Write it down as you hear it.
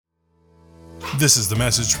This is the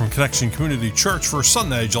message from Connection Community Church for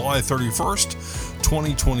Sunday, July 31st,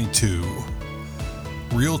 2022.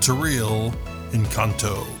 Real to Real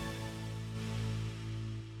Encanto.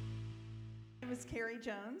 My name is Carrie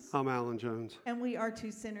Jones. I'm Alan Jones. And we are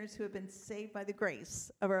two sinners who have been saved by the grace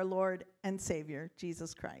of our Lord and Savior,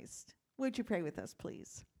 Jesus Christ. Would you pray with us,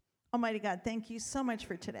 please? Almighty God, thank you so much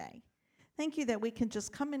for today. Thank you that we can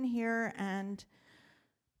just come in here and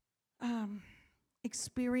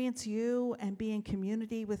experience you and be in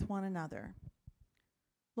community with one another.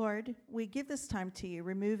 Lord, we give this time to you.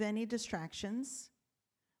 Remove any distractions,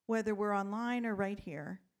 whether we're online or right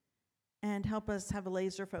here, and help us have a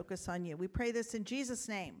laser focus on you. We pray this in Jesus'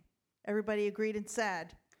 name. Everybody agreed and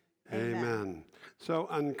said, Amen. So,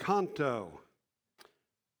 Encanto.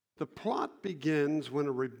 The plot begins when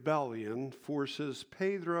a rebellion forces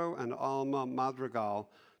Pedro and Alma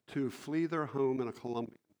Madrigal to flee their home in a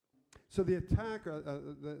Colombian. So the attack,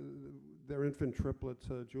 their infant triplets,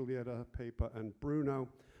 Julieta, Pepa, and Bruno,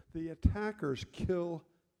 the attackers kill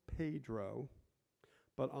Pedro,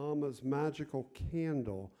 but Alma's magical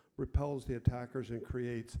candle repels the attackers and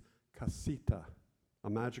creates Casita, a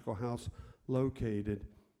magical house located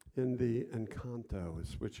in the Encanto,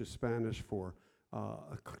 which is Spanish for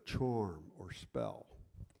a charm or spell.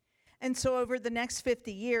 And so over the next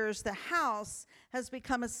 50 years, the house has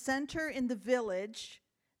become a center in the village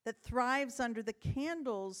that thrives under the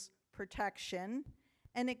candle's protection,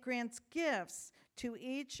 and it grants gifts to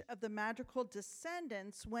each of the magical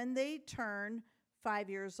descendants when they turn 5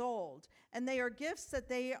 years old. And they are gifts that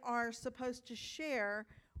they are supposed to share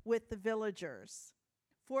with the villagers.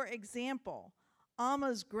 For example,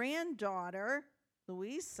 Alma's granddaughter,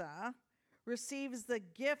 Luisa, receives the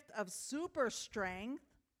gift of super strength,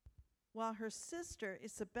 while her sister,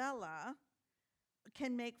 Isabella,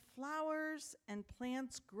 can make flowers and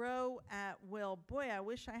plants grow at will. Boy, I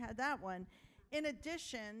wish I had that one. In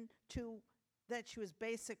addition to that, she was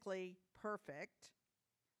basically perfect.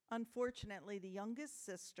 Unfortunately, the youngest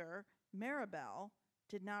sister, Maribel,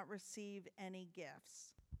 did not receive any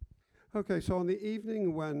gifts. Okay, so on the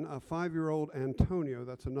evening when a 5-year-old Antonio,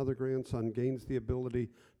 that's another grandson, gains the ability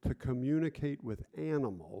to communicate with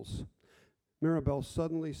animals, Maribel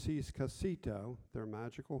suddenly sees Casito, their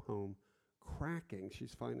magical home, cracking.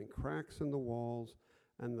 She's finding cracks in the walls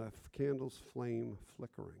and the candle's flame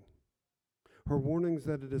flickering. Her warnings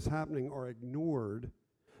that it is happening are ignored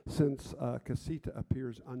since Casita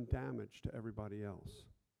appears undamaged to everybody else.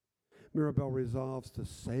 Maribel resolves to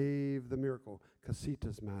save the miracle,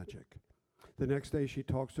 Casita's magic. The next day she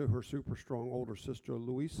talks to her super strong older sister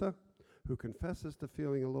Luisa, who confesses to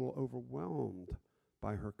feeling a little overwhelmed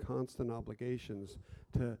by her constant obligations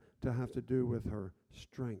to have to do with her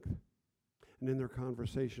strength. And in their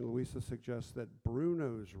conversation, Luisa suggests that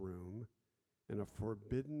Bruno's room in a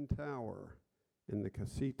forbidden tower in the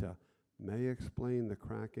Casita may explain the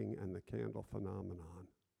cracking and the candle phenomenon.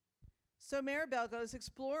 So Maribel goes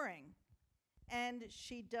exploring, and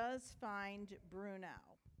she does find Bruno.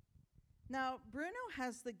 Now, Bruno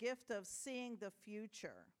has the gift of seeing the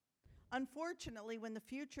future. Unfortunately, when the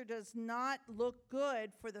future does not look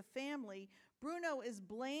good for the family, Bruno is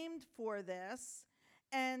blamed for this,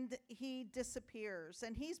 and he disappears.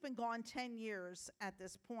 And he's been gone 10 years at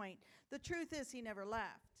this point. The truth is he never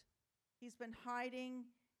left. He's been hiding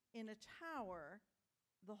in a tower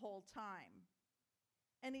the whole time.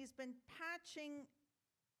 And he's been patching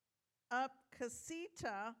up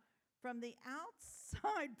Casita from the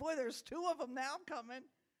outside. Boy, there's two of them now coming.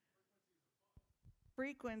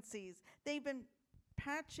 Frequencies. They've been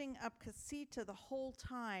patching up Casita the whole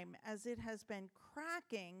time as it has been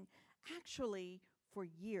cracking, actually, for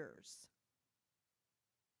years.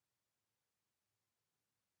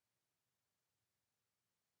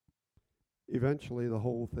 Eventually, the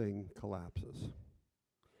whole thing collapses.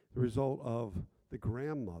 The result of the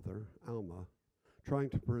grandmother, Alma, trying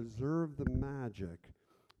to preserve the magic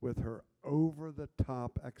with her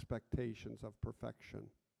over-the-top expectations of perfection.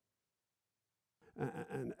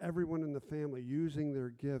 And everyone in the family using their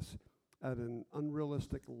gifts at an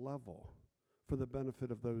unrealistic level for the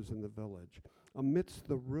benefit of those in the village. Amidst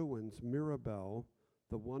the ruins, Maribel,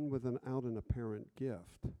 the one without an apparent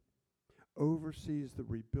gift, oversees the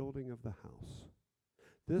rebuilding of the house.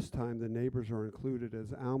 This time, the neighbors are included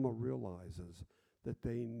as Alma realizes that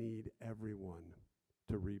they need everyone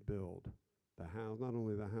to rebuild the house, not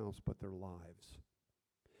only the house, but their lives.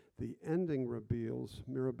 The ending reveals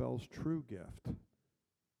Maribel's true gift,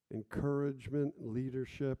 encouragement,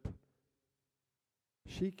 leadership.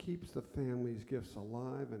 She keeps the family's gifts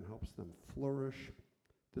alive and helps them flourish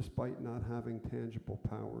despite not having tangible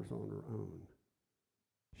powers on her own.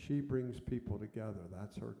 She brings people together.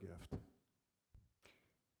 That's her gift.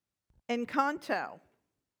 Encanto.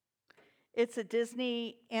 It's a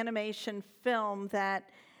Disney animation film that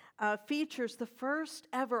features the first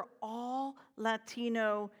ever all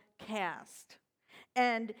Latino cast.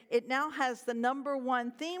 And it now has the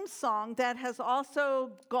 #1 theme song that has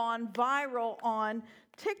also gone viral on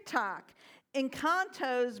TikTok.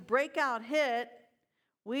 Encanto's breakout hit,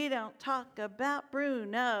 "We Don't Talk About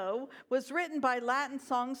Bruno," was written by Latin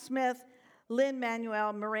songsmith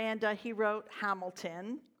Lin-Manuel Miranda. He wrote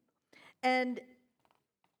Hamilton. And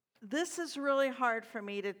this is really hard for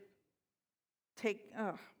me to take.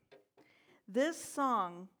 This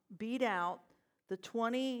song beat out the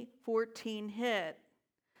 2014 hit,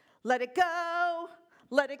 Let It Go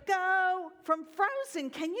from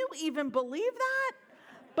Frozen. Can you even believe that?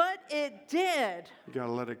 But it did. You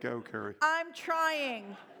gotta let it go, Carrie. I'm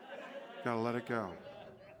trying. Gotta let it go.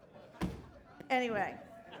 Anyway.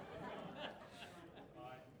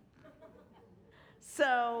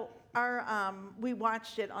 So we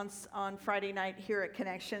watched it on Friday night here at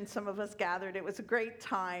Connection. Some of us gathered. It was a great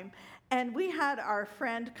time. And we had our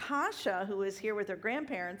friend Kasha, who is here with her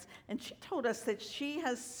grandparents, and she told us that she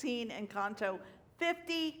has seen Encanto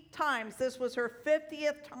 50 times. This was her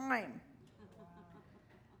 50th time.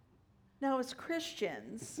 Now, as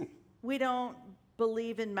Christians, we don't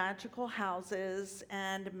believe in magical houses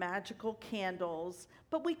and magical candles,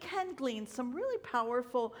 but we can glean some really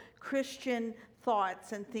powerful Christian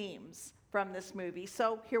thoughts and themes from this movie.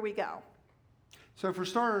 So here we go. So for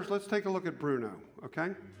starters, let's take a look at Bruno,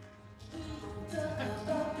 okay?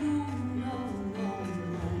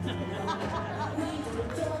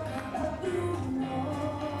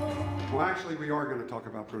 Well, actually, we are going to talk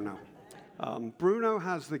about Bruno. Bruno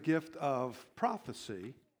has the gift of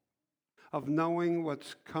prophecy, of knowing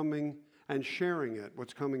what's coming and sharing it,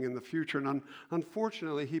 what's coming in the future. And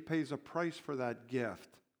unfortunately, he pays a price for that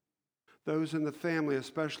gift. Those in the family,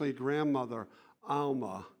 especially grandmother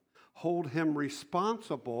Alma, hold him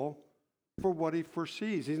responsible for what he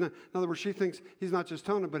foresees. In other words, she thinks he's not just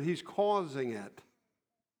telling it, but he's causing it.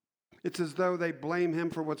 It's as though they blame him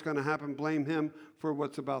for what's going to happen, blame him for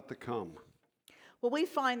what's about to come. Well, we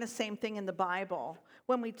find the same thing in the Bible.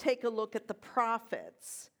 When we take a look at the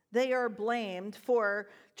prophets, they are blamed for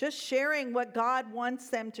just sharing what God wants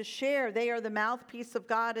them to share. They are the mouthpiece of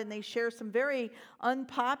God, and they share some very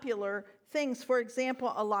unpopular things. For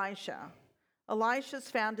example, Elisha. Elisha's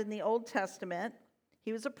found in the Old Testament.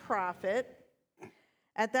 He was a prophet.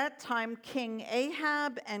 At that time, King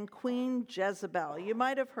Ahab and Queen Jezebel, you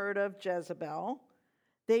might have heard of Jezebel,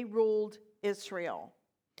 they ruled Israel.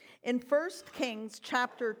 In 1 Kings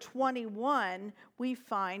chapter 21, we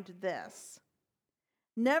find this.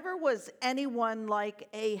 Never was anyone like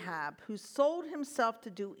Ahab, who sold himself to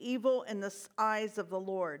do evil in the eyes of the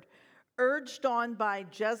Lord, urged on by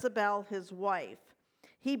Jezebel his wife.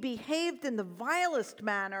 He behaved in the vilest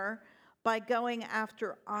manner by going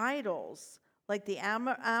after idols. Like the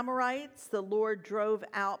Amorites, the Lord drove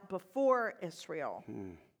out before Israel.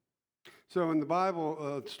 So in the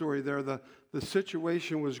Bible story there, the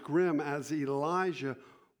situation was grim as Elijah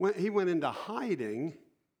went into hiding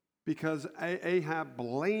because Ahab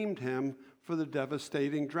blamed him for the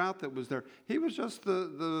devastating drought that was there. He was just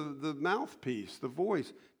the mouthpiece, the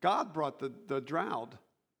voice. God brought the drought,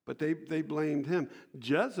 but they blamed him.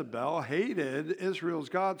 Jezebel hated Israel's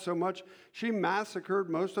God so much, she massacred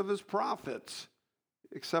most of his prophets,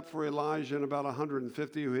 except for Elijah and about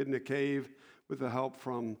 150 who hid in a cave with the help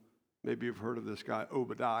from, maybe you've heard of this guy,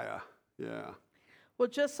 Obadiah. Yeah. Well,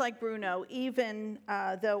 just like Bruno, even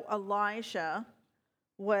though Elijah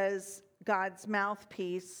was God's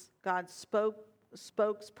mouthpiece, God's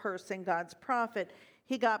spokesperson, God's prophet,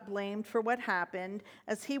 he got blamed for what happened,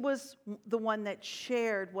 as he was the one that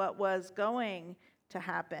shared what was going to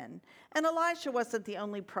happen. And Elisha wasn't the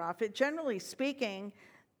only prophet. Generally speaking,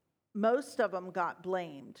 most of them got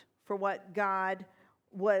blamed for what God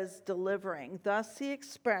was delivering. Thus the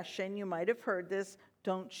expression, you might have heard this,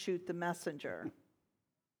 don't shoot the messenger.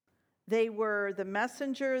 They were the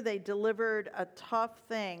messenger. They delivered a tough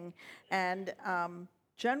thing. And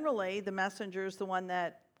generally, the messenger is the one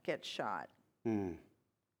that gets shot.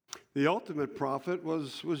 The ultimate prophet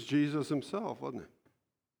was Jesus himself, wasn't it?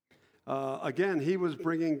 Again, he was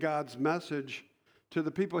bringing God's message to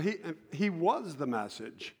the people. He was the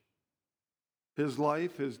message. His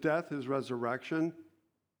life, his death, his resurrection,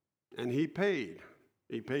 and he paid.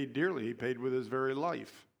 He paid dearly. He paid with his very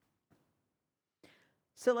life.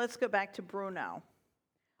 So let's go back to Bruno.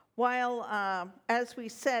 While, as we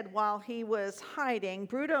said, while he was hiding,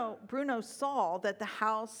 Bruno saw that the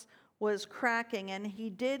house was cracking, and he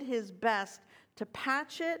did his best to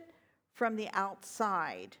patch it from the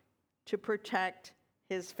outside to protect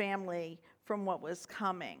his family from what was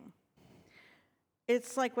coming.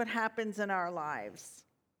 It's like what happens in our lives.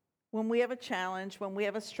 When we have a challenge, when we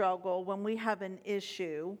have a struggle, when we have an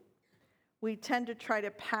issue, we tend to try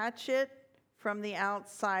to patch it from the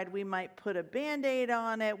outside. We might put a Band-Aid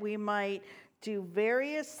on it. We might do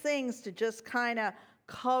various things to just kind of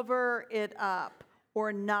cover it up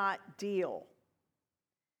or not deal.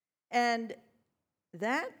 And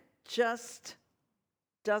that just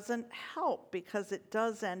doesn't help because it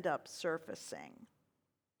does end up surfacing.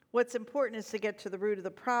 What's important is to get to the root of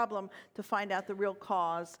the problem, to find out the real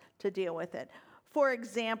cause, to deal with it. For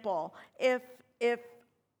example, if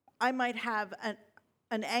I might have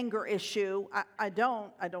an anger issue, I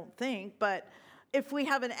don't think, but if we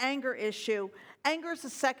have an anger issue, anger is a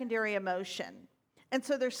secondary emotion. And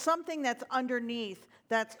so there's something that's underneath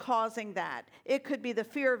that's causing that. It could be the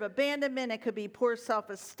fear of abandonment. It could be poor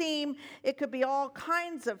self-esteem. It could be all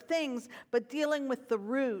kinds of things. But dealing with the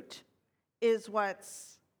root is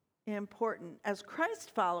what's important. As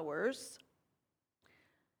Christ followers,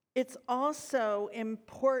 it's also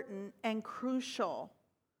important and crucial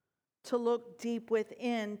to look deep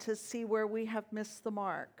within to see where we have missed the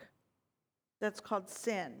mark. That's called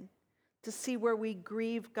sin. To see where we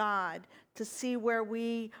grieve God, to see where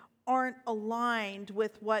we aren't aligned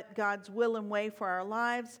with what God's will and way for our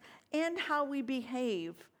lives, and how we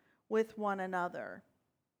behave with one another.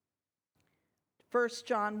 1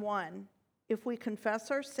 John 1, if we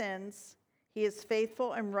confess our sins, he is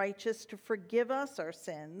faithful and righteous to forgive us our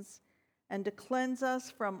sins and to cleanse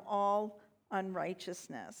us from all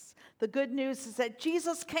unrighteousness. The good news is that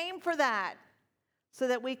Jesus came for that, so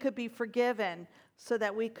that we could be forgiven, so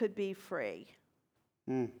that we could be free.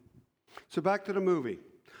 So back to the movie.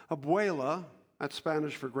 Abuela, that's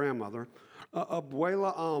Spanish for grandmother,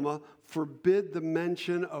 Abuela Alma forbid the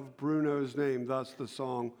mention of Bruno's name, thus the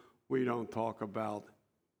song, We Don't Talk About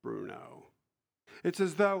Bruno. It's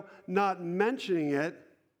as though not mentioning it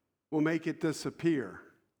will make it disappear.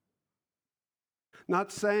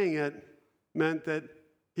 Not saying it meant that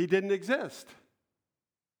he didn't exist.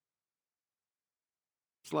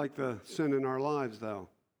 It's like the sin in our lives, though.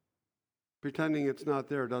 Pretending it's not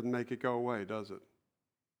there doesn't make it go away, does it?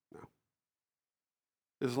 No.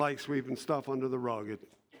 It's like sweeping stuff under the rug.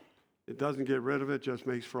 It doesn't get rid of it, just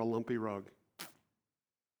makes for a lumpy rug.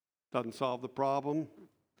 Doesn't solve the problem,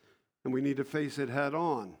 and we need to face it head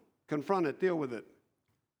on. Confront it, deal with it.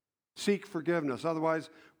 Seek forgiveness.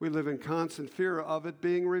 Otherwise, we live in constant fear of it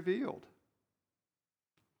being revealed.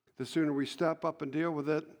 The sooner we step up and deal with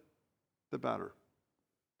it, the better.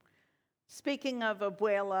 Speaking of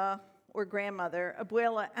Abuela or grandmother,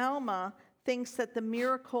 Abuela Alma thinks that the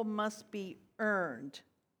miracle must be earned,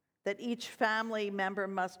 that each family member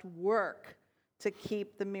must work to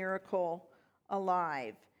keep the miracle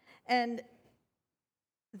alive. And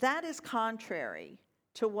that is contrary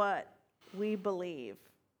to what we believe.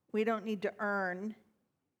 We don't need to earn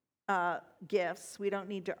gifts. We don't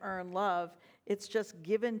need to earn love. It's just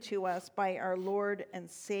given to us by our Lord and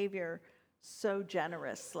Savior so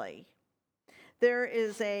generously. There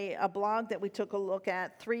is a blog that we took a look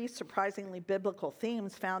at, 3 surprisingly biblical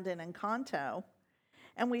themes found in Encanto.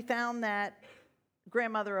 And we found that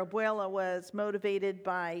grandmother Abuela was motivated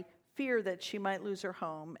by fear that she might lose her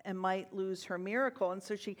home and might lose her miracle. And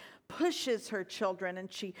so she pushes her children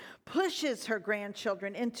and she pushes her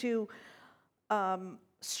grandchildren into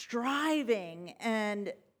striving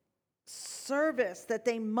and service that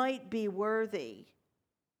they might be worthy.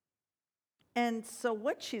 And so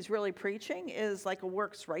what she's really preaching is like a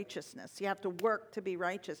works righteousness. You have to work to be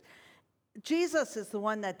righteous. Jesus is the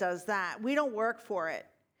one that does that. We don't work for it.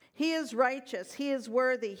 He is righteous. He is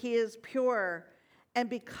worthy. He is pure. And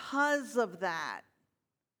because of that,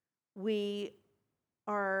 we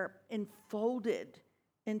are enfolded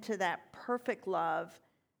into that perfect love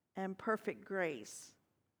and perfect grace.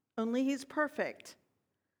 Only he's perfect,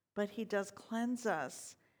 but he does cleanse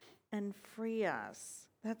us and free us.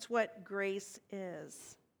 That's what grace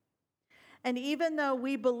is. And even though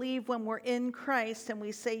we believe when we're in Christ and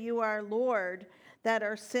we say, you are Lord, that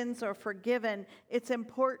our sins are forgiven, it's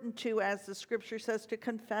important to, as the scripture says, to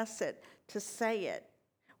confess it, to say it.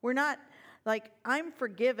 We're not like, I'm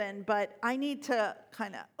forgiven, but I need to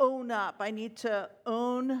kind of own up. I need to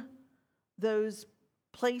own those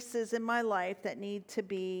places in my life that need to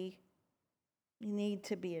be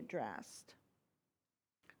addressed.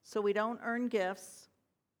 So we don't earn gifts.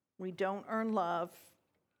 We don't earn love.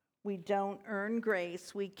 We don't earn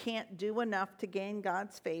grace. We can't do enough to gain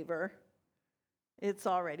God's favor. It's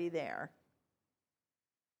already there.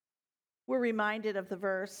 We're reminded of the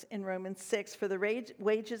verse in Romans 6, for the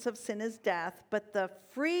wages of sin is death, but the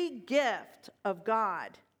free gift of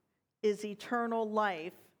God is eternal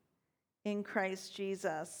life in Christ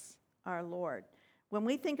Jesus our Lord. When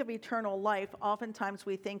we think of eternal life, oftentimes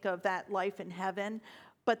we think of that life in heaven,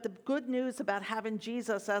 but the good news about having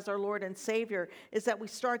Jesus as our Lord and Savior is that we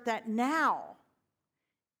start that now,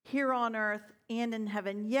 here on earth and in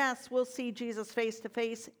heaven. Yes, we'll see Jesus face to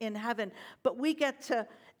face in heaven, but we get to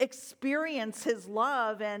experience his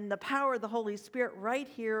love and the power of the Holy Spirit right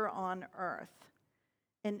here on earth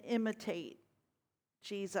and imitate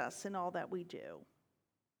Jesus in all that we do.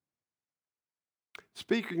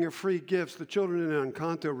 Speaking of free gifts, the children in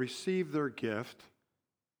Encanto receive their gift,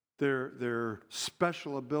 their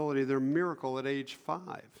special ability, their miracle at age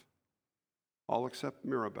 5, all except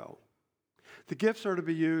Mirabel. The gifts are to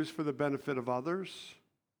be used for the benefit of others,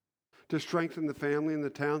 to strengthen the family and the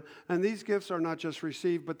town. And these gifts are not just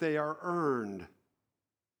received, but they are earned.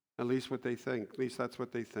 At least what they think. At least that's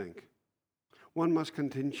what they think. One must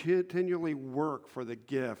continually work for the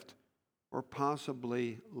gift or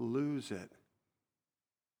possibly lose it.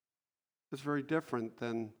 It's very different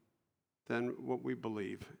than what we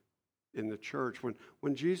believe in the church.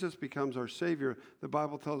 When Jesus becomes our Savior, the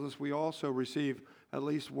Bible tells us we also receive at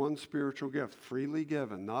least one spiritual gift, freely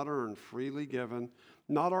given, not earned, freely given,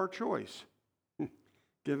 not our choice,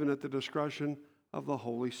 given at the discretion of the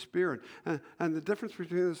Holy Spirit. And the difference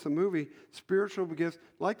between this and the movie, spiritual gifts,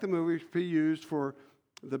 like the movie, be used for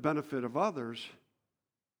the benefit of others,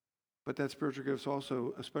 but that spiritual gift is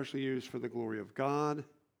also especially used for the glory of God.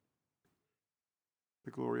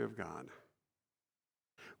 The glory of God.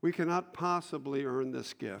 We cannot possibly earn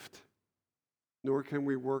this gift, nor can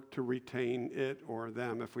we work to retain it or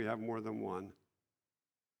them if we have more than one.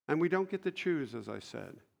 And we don't get to choose, as I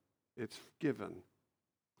said. It's given.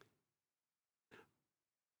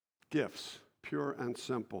 Gifts, pure and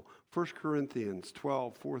simple. 1 Corinthians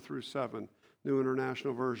 12, 4 through 7, New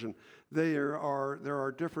International Version. There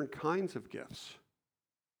are different kinds of gifts,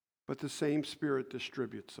 but the same Spirit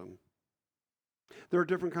distributes them. There are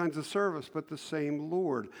different kinds of service, but the same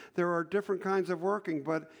Lord. There are different kinds of working,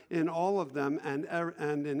 but in all of them and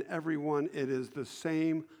in every one, it is the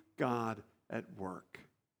same God at work.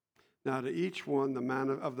 Now, to each one, the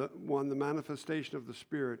manifestation of the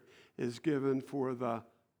Spirit is given for the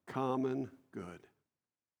common good.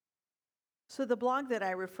 So the blog that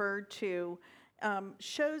I referred to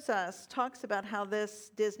talks about how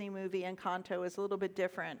this Disney movie, Encanto, is a little bit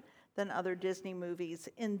different than other Disney movies.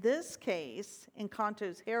 In this case,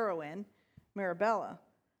 Encanto's heroine, Mirabella,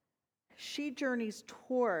 she journeys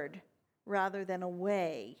toward rather than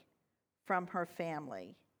away from her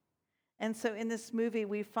family. And so in this movie,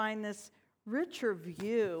 we find this richer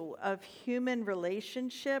view of human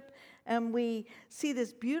relationship, and we see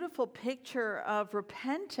this beautiful picture of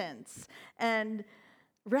repentance and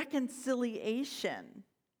reconciliation.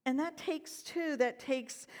 And that takes two. That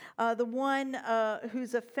takes the one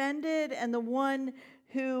who's offended and the one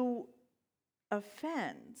who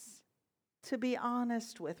offends to be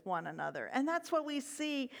honest with one another. And that's what we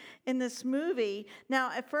see in this movie. Now,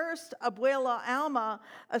 at first, Abuela Alma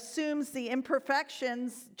assumes the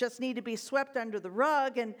imperfections just need to be swept under the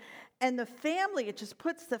rug. And the family, it just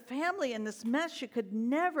puts the family in this mess. You could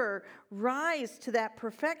never rise to that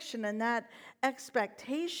perfection and that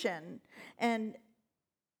expectation. And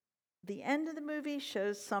the end of the movie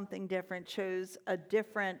shows something different, shows a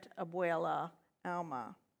different Abuela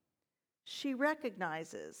Alma. She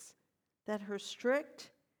recognizes that her strict,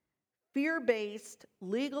 fear-based,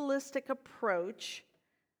 legalistic approach,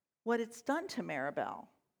 what it's done to Mirabel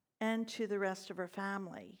and to the rest of her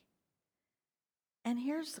family. And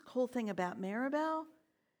here's the cool thing about Mirabel.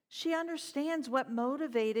 She understands what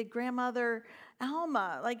motivated grandmother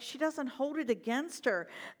Alma. Like, she doesn't hold it against her.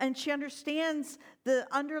 And she understands the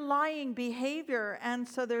underlying behavior. And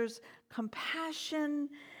so there's compassion,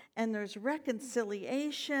 and there's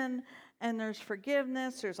reconciliation, and there's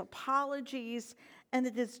forgiveness, there's apologies. And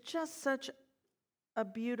it is just such a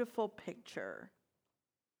beautiful picture.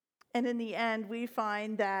 And in the end, we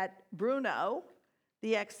find that Bruno,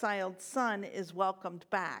 the exiled son, is welcomed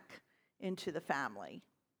back into the family.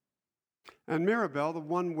 And Mirabel, the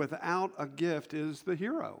one without a gift, is the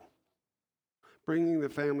hero, bringing the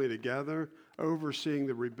family together, overseeing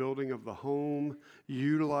the rebuilding of the home,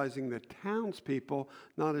 utilizing the townspeople,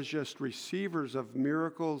 not as just receivers of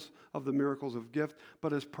miracles, of the miracles of gift,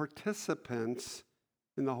 but as participants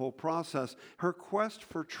in the whole process. Her quest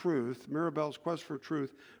for truth, Mirabel's quest for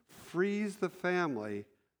truth, frees the family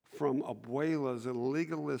from Abuela's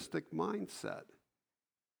legalistic mindset.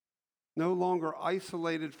 No longer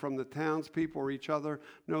isolated from the townspeople or each other,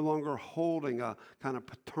 no longer holding a kind of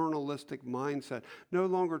paternalistic mindset, no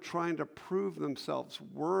longer trying to prove themselves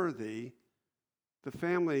worthy. The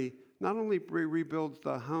family not only rebuilds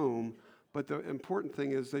the home, but the important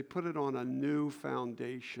thing is they put it on a new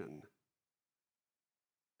foundation.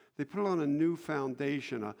 They put it on a new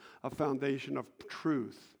foundation, a foundation of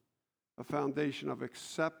truth, a foundation of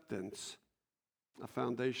acceptance, a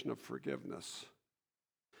foundation of forgiveness.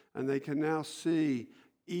 And they can now see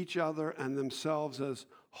each other and themselves as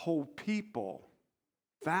whole people,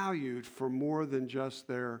 valued for more than just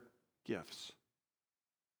their gifts.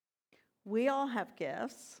 We all have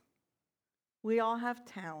gifts. We all have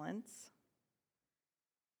talents.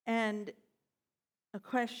 And a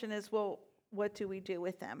question is, well, what do we do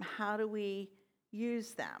with them? How do we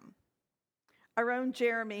use them? Our own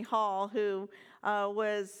Jeremy Hall, who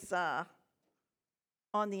was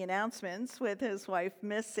on the announcements with his wife,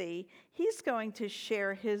 Missy, he's going to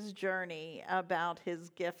share his journey about his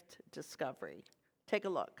gift discovery. Take a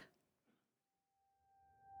look.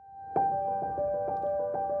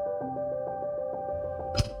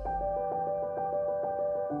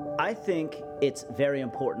 I think it's very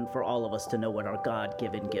important for all of us to know what our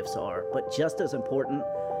God-given gifts are. But just as important,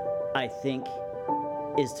 I think,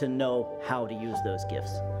 is to know how to use those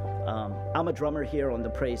gifts. I'm a drummer here on the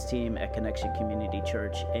praise team at Connection Community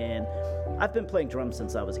Church, and I've been playing drums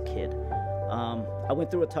since I was a kid. I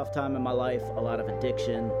went through a tough time in my life, a lot of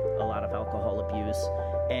addiction, a lot of alcohol abuse,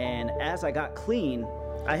 and as I got clean,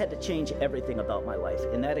 I had to change everything about my life,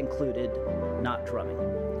 and that included not drumming.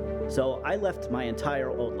 So I left my entire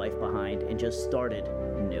old life behind and just started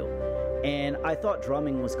new. And I thought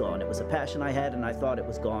drumming was gone. It was a passion I had, and I thought it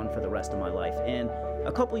was gone for the rest of my life. And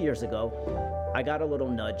a couple years ago, I got a little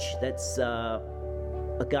nudge. That's a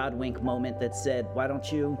God wink moment that said, why don't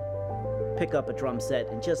you pick up a drum set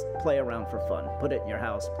and just play around for fun? Put it in your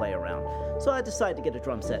house, play around. So I decided to get a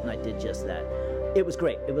drum set, and I did just that. It was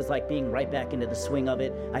great. It was like being right back into the swing of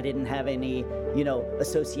it. I didn't have any,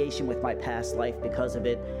 association with my past life because of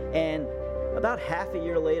it. And about half a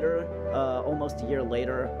year later, almost a year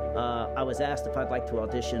later, I was asked if I'd like to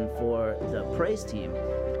audition for the praise team.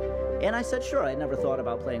 And I said, sure. I never thought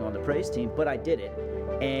about playing on the praise team, but I did it.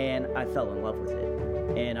 And I fell in love with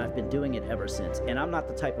it. And I've been doing it ever since. And I'm not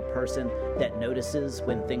the type of person that notices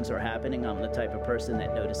when things are happening. I'm the type of person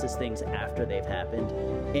that notices things after they've happened.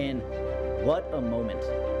 And what a moment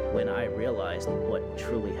when I realized what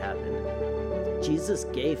truly happened. Jesus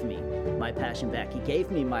gave me my passion back. He gave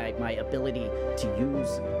me my ability to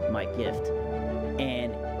use my gift.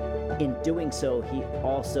 And in doing so, he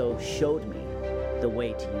also showed me the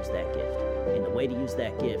way to use that gift. And the way to use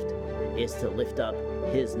that gift is to lift up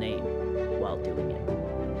his name while doing it.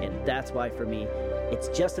 And that's why, for me, it's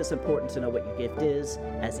just as important to know what your gift is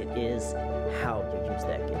as it is how you use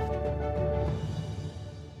that gift.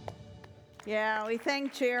 Yeah, we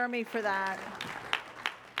thank Jeremy for that.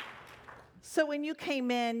 So when you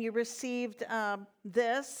came in, you received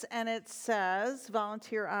this, and it says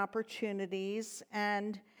volunteer opportunities,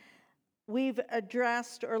 and we've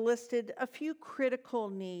addressed or listed a few critical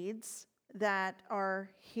needs that are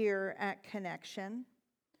here at Connection.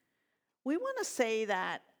 We want to say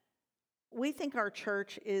that we think our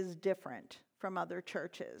church is different from other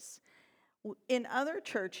churches. In other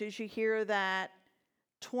churches, you hear that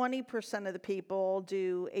 20% of the people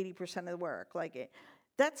do 80% of the work.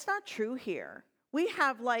 That's not true here. We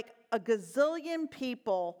have like a gazillion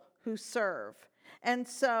people who serve. And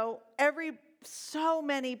so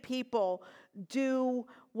many people do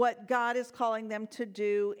what God is calling them to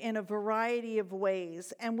do in a variety of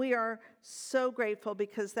ways. And we are so grateful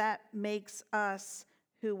because that makes us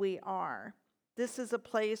who we are. This is a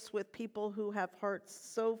place with people who have hearts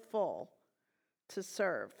so full to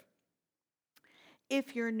serve.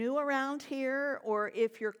 If you're new around here, or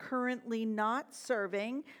if you're currently not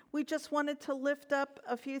serving, we just wanted to lift up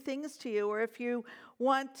a few things to you. Or if you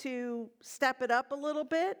want to step it up a little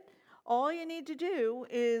bit, all you need to do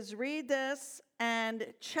is read this and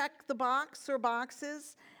check the box or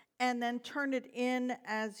boxes and then turn it in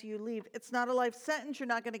as you leave. It's not a life sentence. You're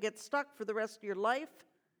not going to get stuck for the rest of your life.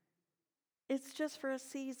 It's just for a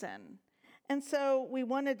season. And so we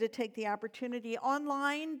wanted to take the opportunity.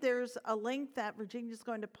 Online, there's a link that Virginia's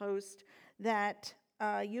going to post that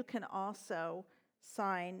you can also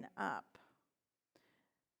sign up.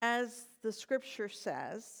 As the scripture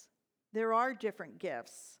says, there are different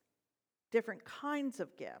gifts, different kinds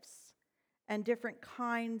of gifts, and different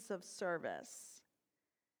kinds of service.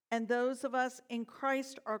 And those of us in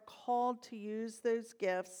Christ are called to use those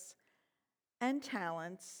gifts and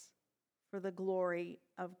talents for the glory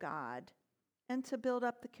of God. and to build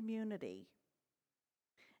up the community.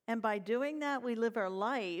 And by doing that, we live our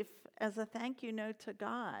life as a thank you note to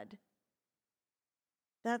God.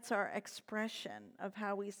 That's our expression of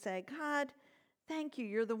how we say, God, thank you.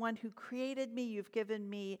 You're the one who created me. You've given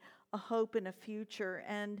me a hope and a future.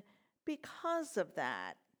 And because of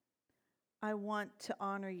that, I want to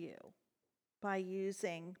honor you by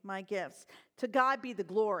using my gifts. To God be the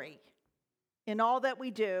glory in all that we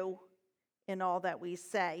do, in all that we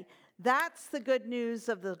say. That's the good news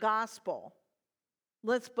of the gospel.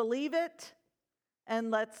 Let's believe it and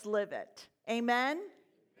let's live it. Amen? Amen.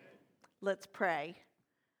 Let's pray.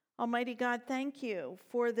 Almighty God, thank you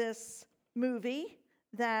for this movie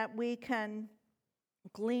that we can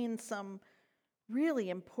glean some really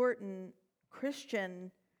important Christian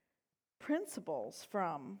principles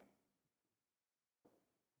from,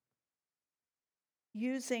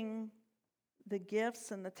 using the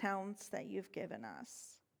gifts and the talents that you've given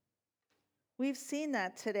us. We've seen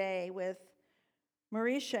that today with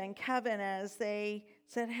Marisha and Kevin as they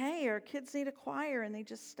said, hey, our kids need a choir, and they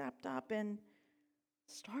just stepped up and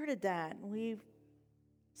started that. And we've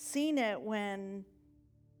seen it when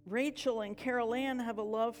Rachel and Carol Ann have a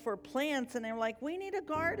love for plants, and they're like, we need a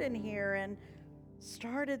garden here, and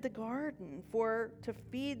started the garden to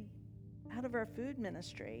feed out of our food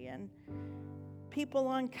ministry, and people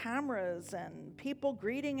on cameras and people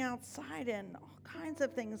greeting outside and all kinds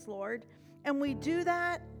of things, Lord. And we do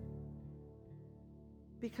that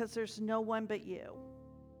because there's no one but you.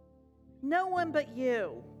 No one but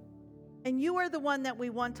you. And you are the one that we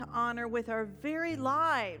want to honor with our very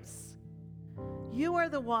lives. You are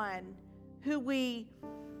the one who we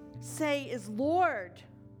say is Lord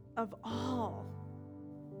of all.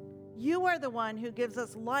 You are the one who gives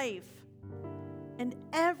us life and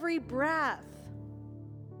every breath,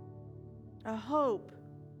 a hope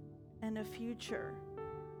and a future.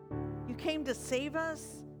 You came to save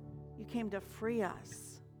us. You came to free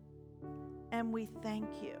us. And we thank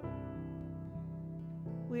you.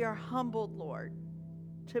 We are humbled, Lord,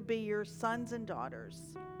 to be your sons and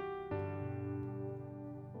daughters.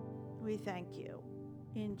 We thank you.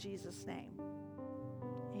 In Jesus' name,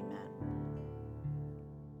 amen.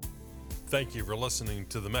 Thank you for listening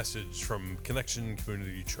to the message from Connection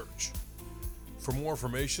Community Church. For more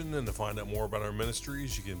information and to find out more about our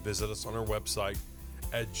ministries, you can visit us on our website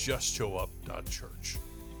at justshowup.church.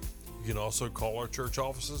 You can also call our church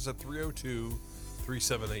offices at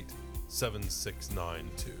 302-378-7692.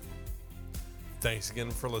 Thanks again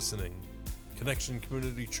for listening. Connection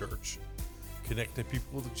Community Church, connecting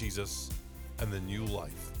people with Jesus and the new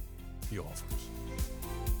life he offers.